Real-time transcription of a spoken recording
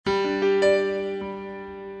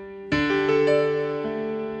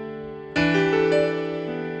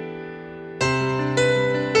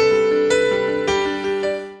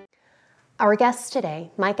Our guests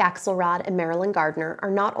today, Mike Axelrod and Marilyn Gardner,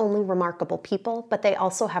 are not only remarkable people, but they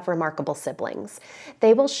also have remarkable siblings.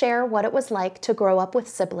 They will share what it was like to grow up with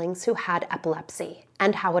siblings who had epilepsy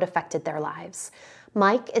and how it affected their lives.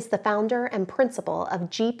 Mike is the founder and principal of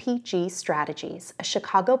GPG Strategies, a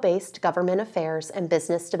Chicago-based government affairs and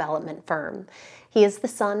business development firm. He is the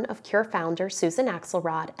son of Cure founder Susan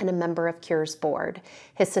Axelrod and a member of Cure's board.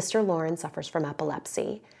 His sister Lauren suffers from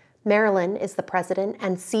epilepsy. Marilyn is the president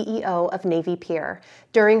and CEO of Navy Pier.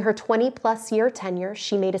 During her 20-plus year tenure,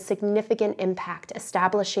 she made a significant impact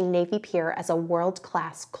establishing Navy Pier as a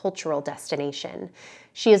world-class cultural destination.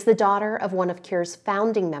 She is the daughter of one of Cure's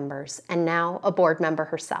founding members and now a board member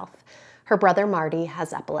herself. Her brother Marty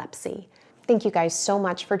has epilepsy. Thank you guys so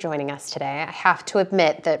much for joining us today. I have to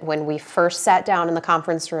admit that when we first sat down in the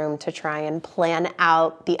conference room to try and plan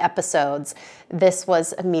out the episodes, this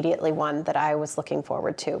was immediately one that I was looking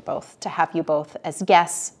forward to, both to have you both as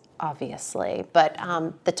guests, obviously, but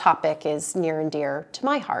the topic is near and dear to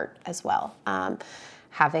my heart as well.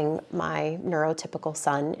 Having my neurotypical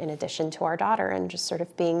son in addition to our daughter and just sort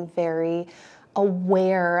of being very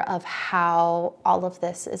aware of how all of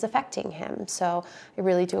this is affecting him. So I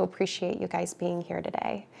really do appreciate you guys being here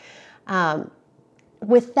today.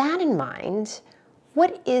 With that in mind,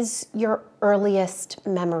 what is your earliest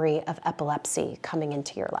memory of epilepsy coming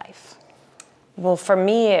into your life? Well, for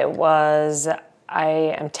me, it was, I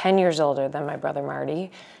am 10 years older than my brother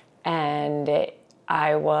Marty, and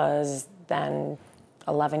I was then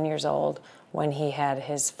 11 years old when he had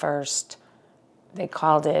his first, they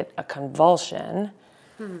called it a convulsion,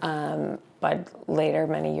 but later,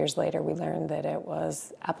 many years later, we learned that it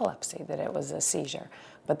was epilepsy, that it was a seizure.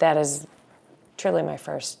 But that is truly my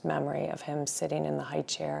first memory of him sitting in the high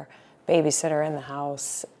chair, babysitter in the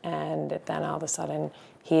house, and then all of a sudden,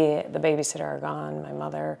 the babysitter are gone. My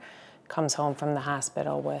mother comes home from the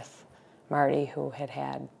hospital with Marty, who had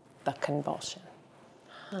had the convulsion.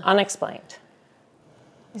 Unexplained.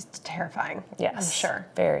 It's terrifying. Yes. I'm sure.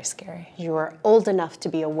 Very scary. You were old enough to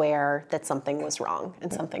be aware that something was wrong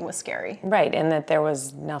and something was scary. Right, and that there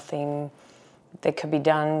was nothing that could be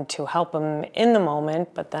done to help him in the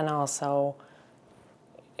moment, but then also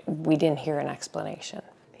we didn't hear an explanation.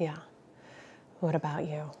 Yeah. What about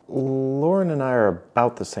you? Lauren and I are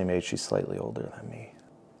about the same age. She's slightly older than me.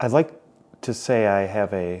 I'd like to say I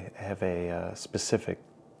have a specific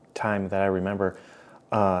time that I remember.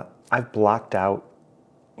 I've blocked out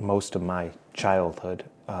most of my childhood,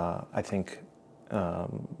 I think,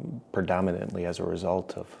 predominantly as a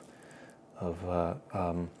result of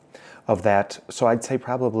that. So I'd say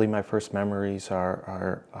probably my first memories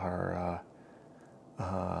are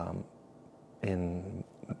in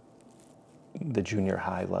the junior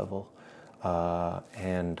high level,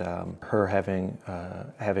 and her having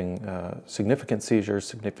significant seizures,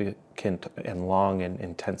 significant and long and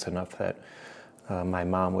intense enough that my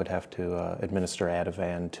mom would have to administer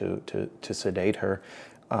Ativan to sedate her.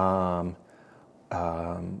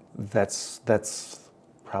 That's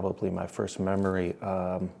probably my first memory.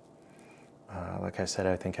 Like I said,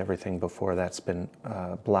 I think everything before that's been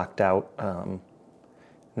blocked out,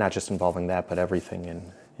 not just involving that, but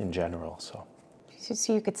everything in general. So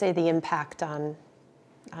you could say the impact on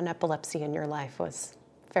epilepsy in your life was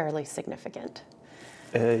fairly significant.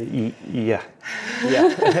 Yeah.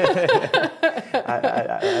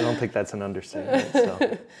 I don't think that's an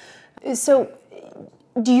understatement. So,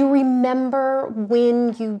 do you remember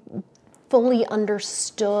when you fully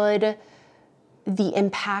understood the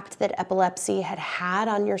impact that epilepsy had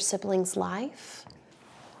on your sibling's life?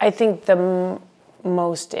 I think the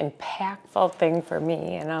most impactful thing for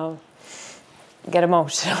me, and I'll get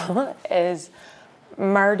emotional, is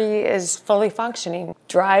Marty is fully functioning,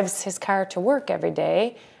 drives his car to work every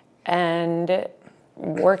day, and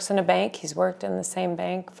works in a bank. He's worked in the same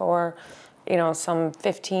bank for, some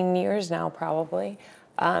 15 years now, probably.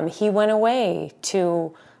 He went away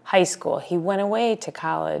to high school. He went away to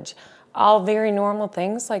college. All very normal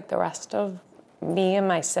things like the rest of me and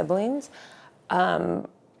my siblings.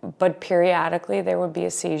 But periodically there would be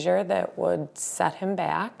a seizure that would set him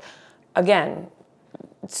back. Again,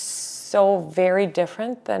 so very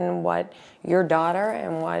different than what your daughter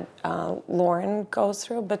and what Lauren goes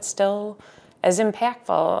through, but still as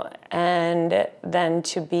impactful. And then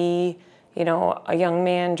to be, a young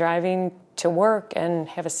man driving to work and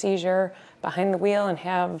have a seizure behind the wheel and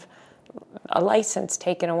have a license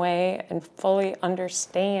taken away and fully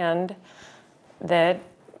understand that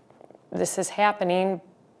this is happening,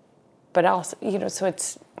 but also, so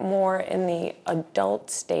it's more in the adult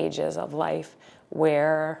stages of life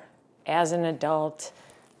where, as an adult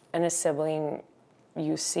and a sibling,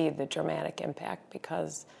 you see the dramatic impact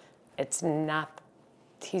because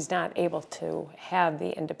he's not able to have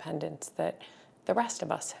the independence that the rest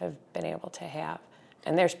of us have been able to have.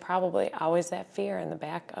 And there's probably always that fear in the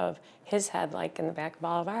back of his head, like in the back of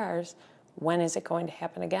all of ours, when is it going to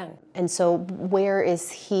happen again? And so where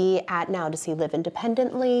is he at now? Does he live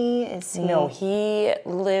independently? No, he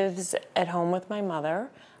lives at home with my mother,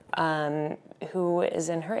 who is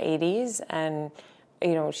in her 80s, and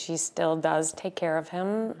she still does take care of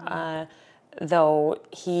him, though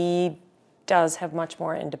he does have much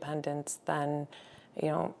more independence than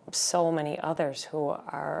so many others who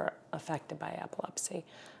are affected by epilepsy.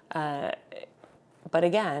 But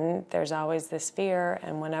again, there's always this fear,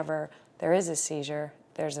 and whenever there is a seizure,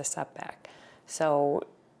 there's a setback. So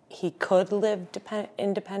he could live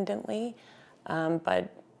independently, but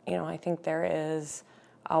I think there is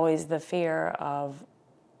always the fear of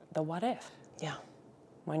the what if. Yeah.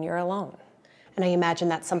 When you're alone. And I imagine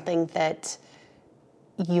that's something that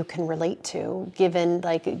you can relate to, given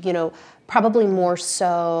probably more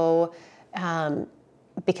so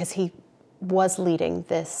because he was leading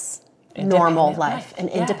this normal life, an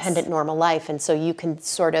independent normal life. And so you can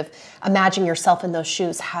sort of imagine yourself in those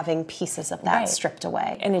shoes having pieces of that stripped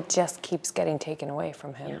away. And it just keeps getting taken away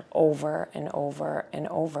from him over and over and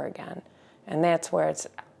over again. And that's where it's,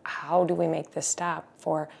 how do we make this stop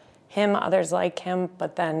for him, others like him,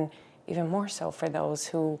 but then even more so for those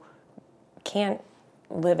who can't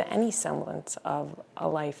live any semblance of a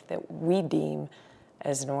life that we deem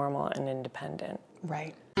as normal and independent.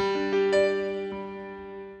 Right.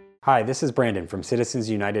 Hi, this is Brandon from Citizens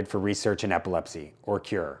United for Research in Epilepsy, or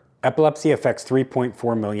CURE. Epilepsy affects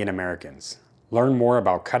 3.4 million Americans. Learn more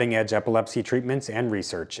about cutting-edge epilepsy treatments and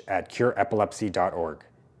research at cureepilepsy.org.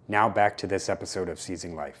 Now back to this episode of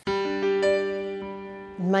Seizing Life.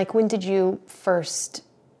 Mike, when did you first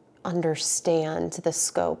understand the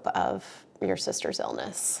scope of your sister's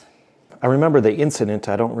illness? I remember the incident.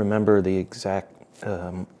 I don't remember the exact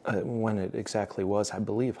when it exactly was. I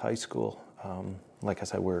believe high school. Like I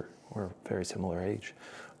said, we're very similar age.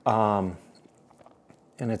 And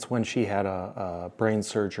it's when she had a brain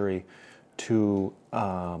surgery to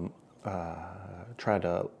try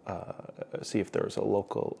to see if there was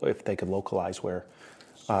if they could localize where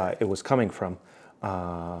it was coming from,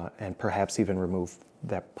 and perhaps even remove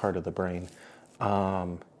that part of the brain.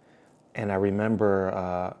 And I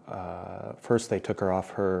remember first they took her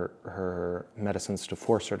off her medicines to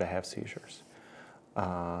force her to have seizures.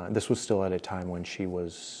 This was still at a time when she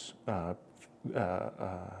was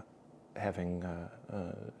having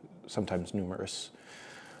sometimes numerous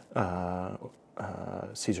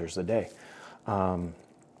seizures a day. And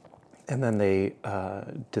then they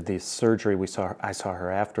did the surgery. I saw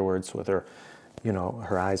her afterwards with her,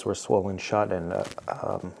 her eyes were swollen shut and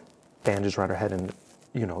bandage around her head and,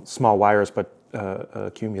 small wires, but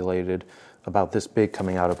accumulated about this big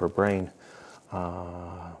coming out of her brain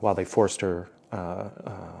while they forced her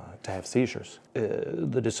to have seizures.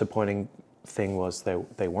 The disappointing thing was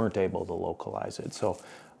they weren't able to localize it. So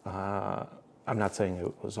I'm not saying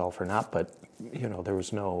it was all for naught, but there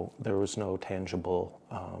was no tangible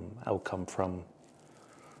outcome from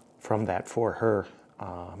that for her.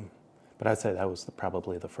 But I'd say that was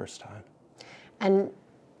probably the first time. And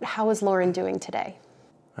how is Lauren doing today?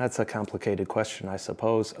 That's a complicated question, I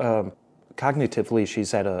suppose. Cognitively,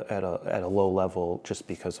 she's at a low level just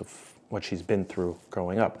because of what she's been through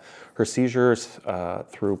growing up. Her seizures,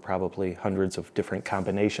 through probably hundreds of different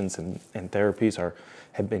combinations and therapies,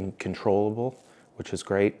 have been controllable, which is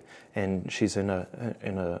great. And she's in a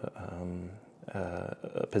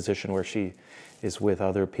position where she is with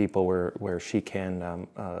other people where she can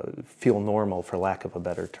feel normal, for lack of a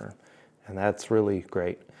better term, and that's really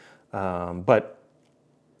great. But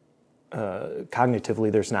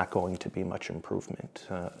cognitively, there's not going to be much improvement.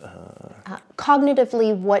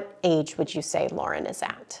 Cognitively, what age would you say Lauren is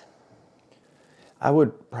at? I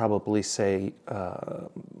would probably say,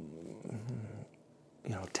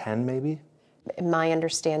 10 maybe. My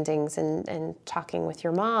understandings and talking with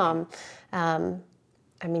your mom,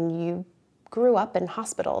 you grew up in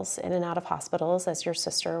hospitals, in and out of hospitals as your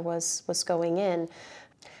sister was going in.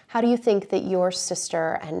 How do you think that your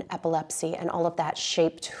sister and epilepsy and all of that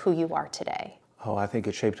shaped who you are today? Oh, I think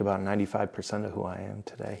it shaped about 95% of who I am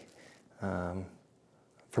today,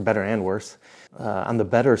 for better and worse. On the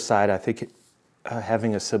better side, I think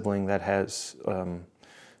having a sibling that has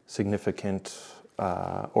significant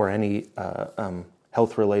or any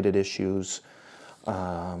health-related issues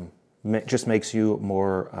just makes you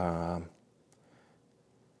more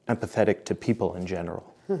empathetic to people in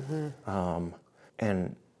general. Mm-hmm.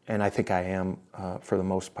 And I think I am for the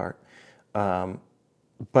most part.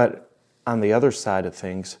 But on the other side of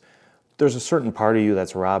things, there's a certain part of you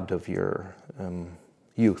that's robbed of your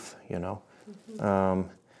youth, you know,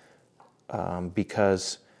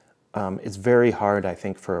 because it's very hard, I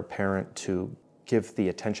think, for a parent to give the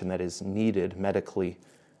attention that is needed medically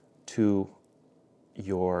to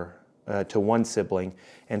to one sibling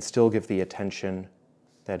and still give the attention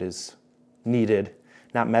that is needed,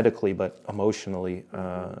 not medically but emotionally,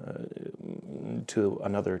 to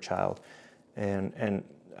another child. And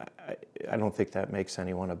I don't think that makes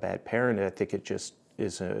anyone a bad parent. I think it just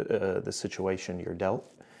is the situation you're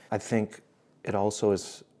dealt. I think it also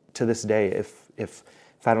is, to this day, if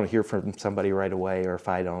I don't hear from somebody right away, or if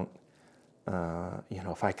I don't,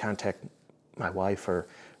 if I contact my wife or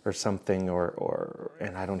something,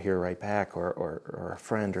 and I don't hear right back, or a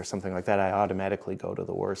friend or something like that, I automatically go to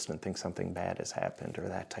the worst and think something bad has happened or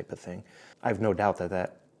that type of thing. I have no doubt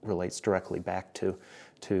that relates directly back to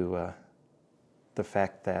the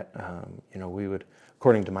fact that we would,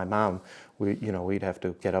 according to my mom, we'd have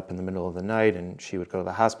to get up in the middle of the night, and she would go to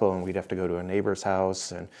the hospital, and we'd have to go to a neighbor's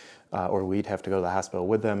house, and or we'd have to go to the hospital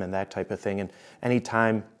with them, and that type of thing. And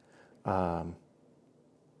anytime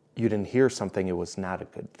you didn't hear something, it was not a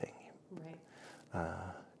good thing. Right.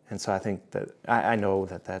 And so I think that I know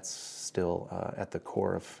that that's still at the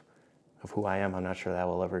core of who I am. I'm not sure that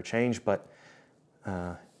will ever change, but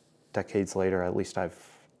decades later, at least I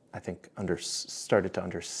think started to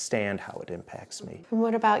understand how it impacts me. And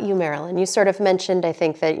what about you, Marilyn? You sort of mentioned, I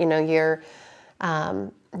think, that you're,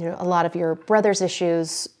 a lot of your brother's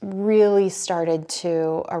issues really started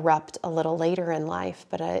to erupt a little later in life.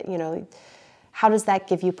 But how does that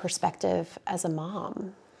give you perspective as a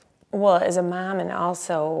mom? Well, as a mom, and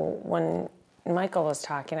also when Michael was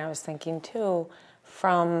talking, I was thinking too,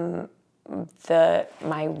 from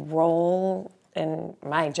my role in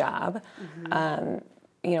my job.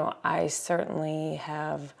 I certainly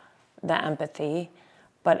have the empathy,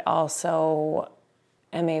 but also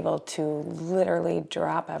am able to literally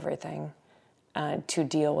drop everything to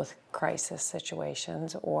deal with crisis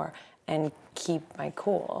situations and keep my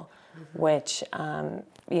cool, which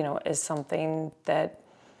is something that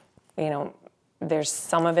there's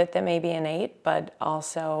some of it that may be innate, but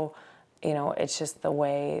also it's just the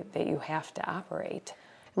way that you have to operate.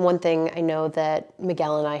 One thing I know that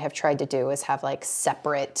Miguel and I have tried to do is have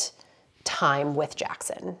separate time with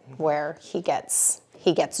Jackson, where he gets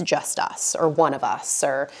just us, or one of us,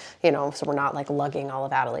 or so we're not lugging all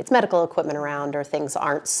of Adelaide's medical equipment around, or things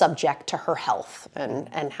aren't subject to her health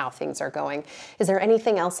and how things are going. Is there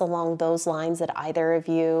anything else along those lines that either of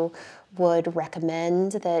you would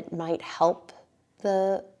recommend that might help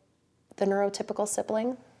the neurotypical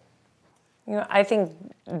sibling? I think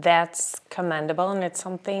that's commendable, and it's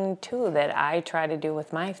something, too, that I try to do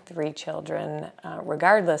with my 3 children,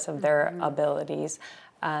 regardless of their abilities.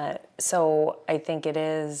 So I think it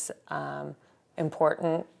is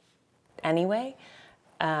important anyway,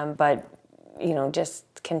 but,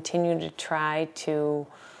 just continue to try to,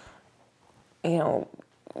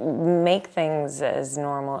 make things as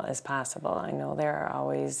normal as possible. I know there are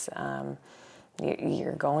always,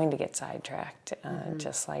 you're going to get sidetracked,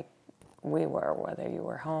 just like we were, whether you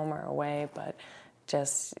were home or away, but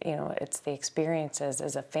just, it's the experiences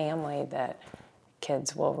as a family that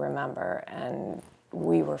kids will remember, and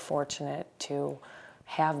we were fortunate to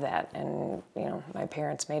have that. And, my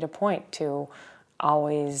parents made a point to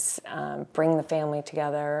always bring the family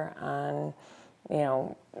together on,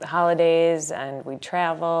 holidays, and we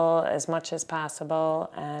travel as much as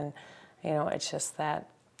possible, and, it's just that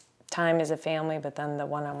time as a family, but then the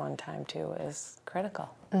one-on-one time, too, is critical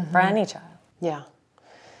for any child. Yeah.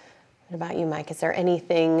 What about you, Mike? Is there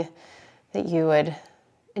anything that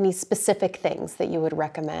any specific things that you would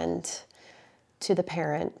recommend to the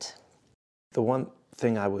parent? The one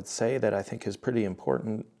thing I would say that I think is pretty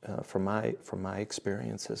important from my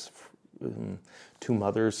experiences, to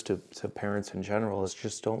mothers, to parents in general, is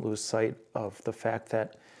just don't lose sight of the fact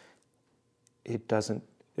that it doesn't,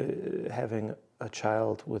 having a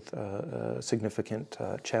child with significant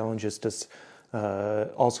challenges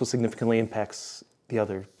also significantly impacts the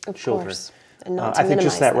other children. Course. And not to I think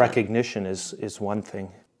just that minimize recognition is one thing.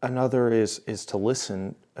 Another is to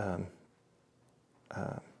listen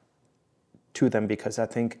to them, because I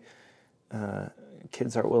think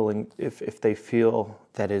kids are willing, if they feel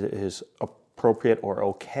that it is appropriate or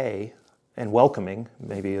okay and welcoming,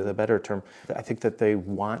 maybe the better term, I think that they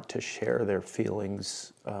want to share their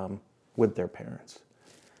feelings with their parents.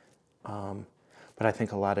 But I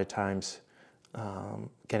think a lot of times,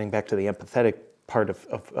 getting back to the empathetic part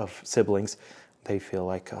of siblings, they feel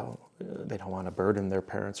like they don't want to burden their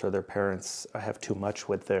parents, or their parents have too much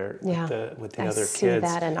with their with the other kids. I see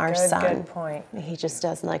that in our son. Good point. He just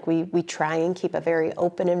doesn't like. We try and keep a very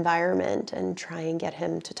open environment and try and get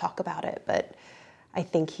him to talk about it, but I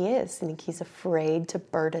think he is. I think he's afraid to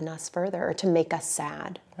burden us further or to make us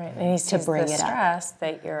sad. Right, and he sees bring the it up. stress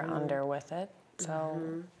that you're under with it. So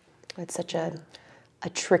It's such a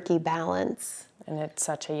tricky balance. and at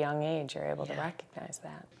such a young age, you're able to recognize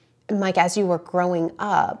that. Mike, as you were growing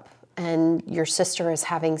up and your sister is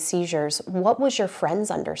having seizures, what was your friends'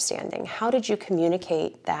 understanding? How did you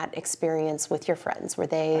communicate that experience with your friends? Were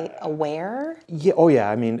they aware? Yeah. Oh, yeah.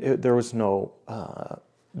 I mean, there was no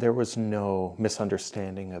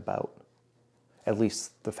misunderstanding about, at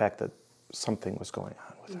least the fact that something was going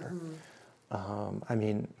on with her. I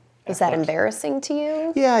mean, Is that embarrassing to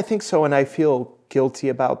you? yeah, I think so, and I feel guilty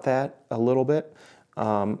about that a little bit.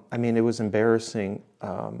 I mean, it was embarrassing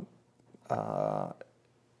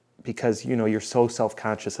because you're so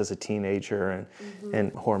self-conscious as a teenager,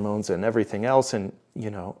 and hormones and everything else, and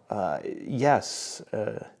yes,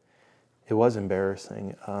 it was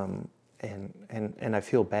embarrassing, and I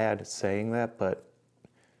feel bad saying that, but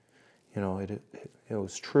it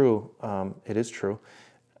was true. It is true,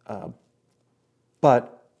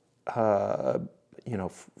 but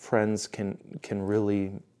friends can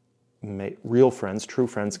really make real friends, true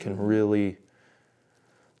friends can really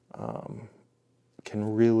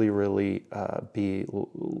be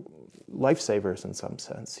lifesavers in some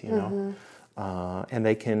sense, and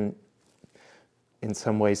they can, in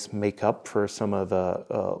some ways, make up for some of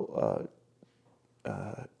the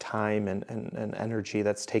time and energy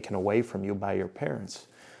that's taken away from you by your parents.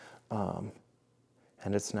 And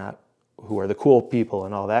it's not who are the cool people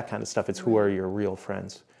and all that kind of stuff. It's who are your real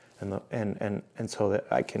friends. And so that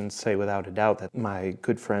I can say without a doubt that my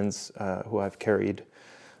good friends who I've carried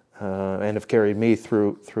and have carried me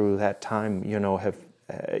through that time, have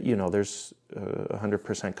there's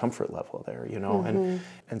 100% comfort level there,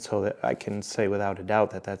 and so that I can say without a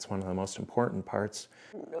doubt that that's one of the most important parts.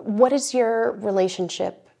 What is your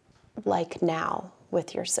relationship like now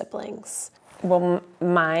with your siblings? Well,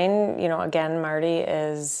 mine, again, Marty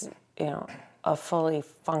is, a fully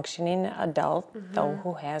functioning adult, though,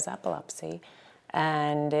 who has epilepsy.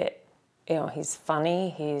 And, he's funny,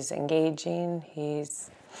 he's engaging,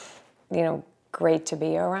 he's, great to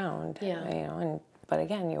be around. Yeah. But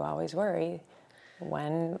again, you always worry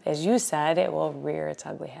when, as you said, it will rear its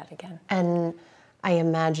ugly head again. And I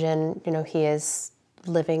imagine, he is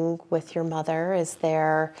living with your mother. Is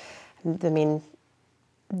there, the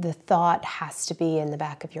thought has to be in the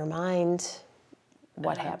back of your mind.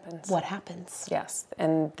 What happens? What happens? Yes,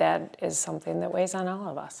 and that is something that weighs on all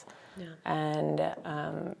of us. Yeah. And,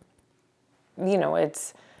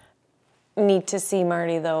 it's neat to see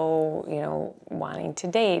Marty, though, wanting to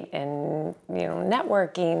date and,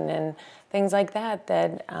 networking and things like that,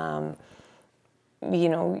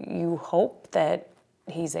 you hope that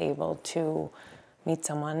he's able to meet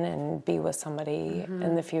someone and be with somebody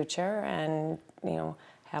in the future and,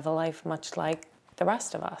 have a life much like the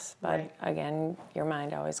rest of us. But again, your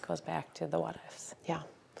mind always goes back to the what ifs. Yeah.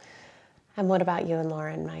 And what about you and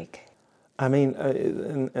Lauren, Mike? I mean,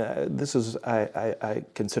 this is, I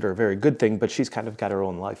consider a very good thing, but she's kind of got her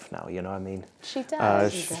own life now, She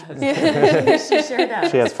does. She sure does.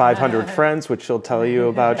 She has 500 friends, which she'll tell you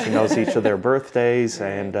about. She knows each of their birthdays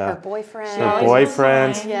and Her boyfriend. her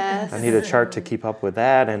boyfriends. Yes. I need a chart to keep up with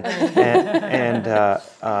that, and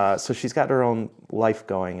so she's got her own life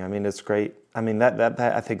going. I mean, it's great. I mean, that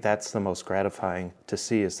I think that's the most gratifying to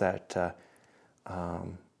see, is that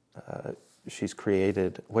she's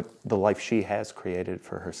created the life she has created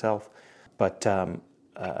for herself. But I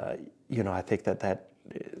think that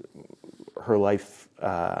her life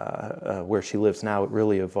where she lives now, it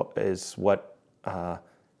really is what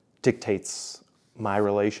dictates my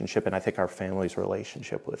relationship, and I think our family's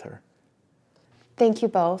relationship with her. Thank you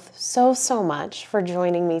both so much for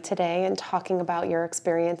joining me today and talking about your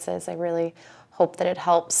experiences. I really hope that it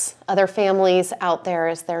helps other families out there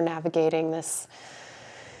as they're navigating this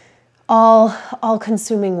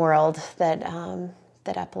all-consuming world that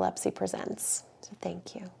epilepsy presents. So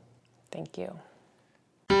thank you. Thank you.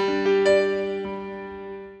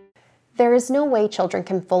 There is no way children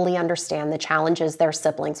can fully understand the challenges their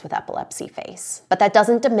siblings with epilepsy face, but that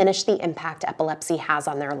doesn't diminish the impact epilepsy has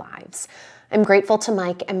on their lives. I'm grateful to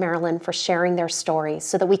Mike and Marilyn for sharing their stories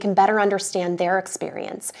so that we can better understand their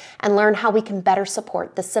experience and learn how we can better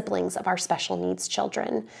support the siblings of our special needs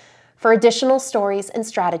children. For additional stories and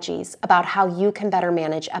strategies about how you can better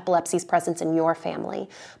manage epilepsy's presence in your family,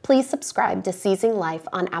 please subscribe to Seizing Life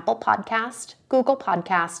on Apple Podcast, Google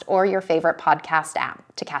Podcast, or your favorite podcast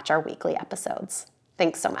app to catch our weekly episodes.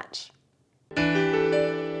 Thanks so much.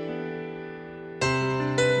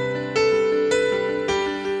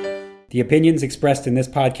 The opinions expressed in this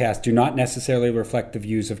podcast do not necessarily reflect the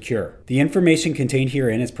views of Cure. The information contained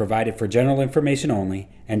herein is provided for general information only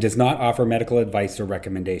and does not offer medical advice or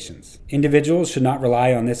recommendations. Individuals should not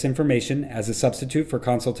rely on this information as a substitute for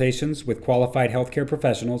consultations with qualified healthcare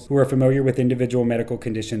professionals who are familiar with individual medical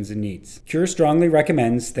conditions and needs. Cure strongly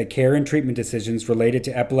recommends that care and treatment decisions related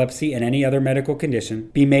to epilepsy and any other medical condition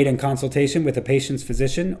be made in consultation with a patient's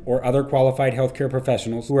physician or other qualified healthcare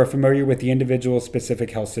professionals who are familiar with the individual's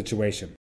specific health situation.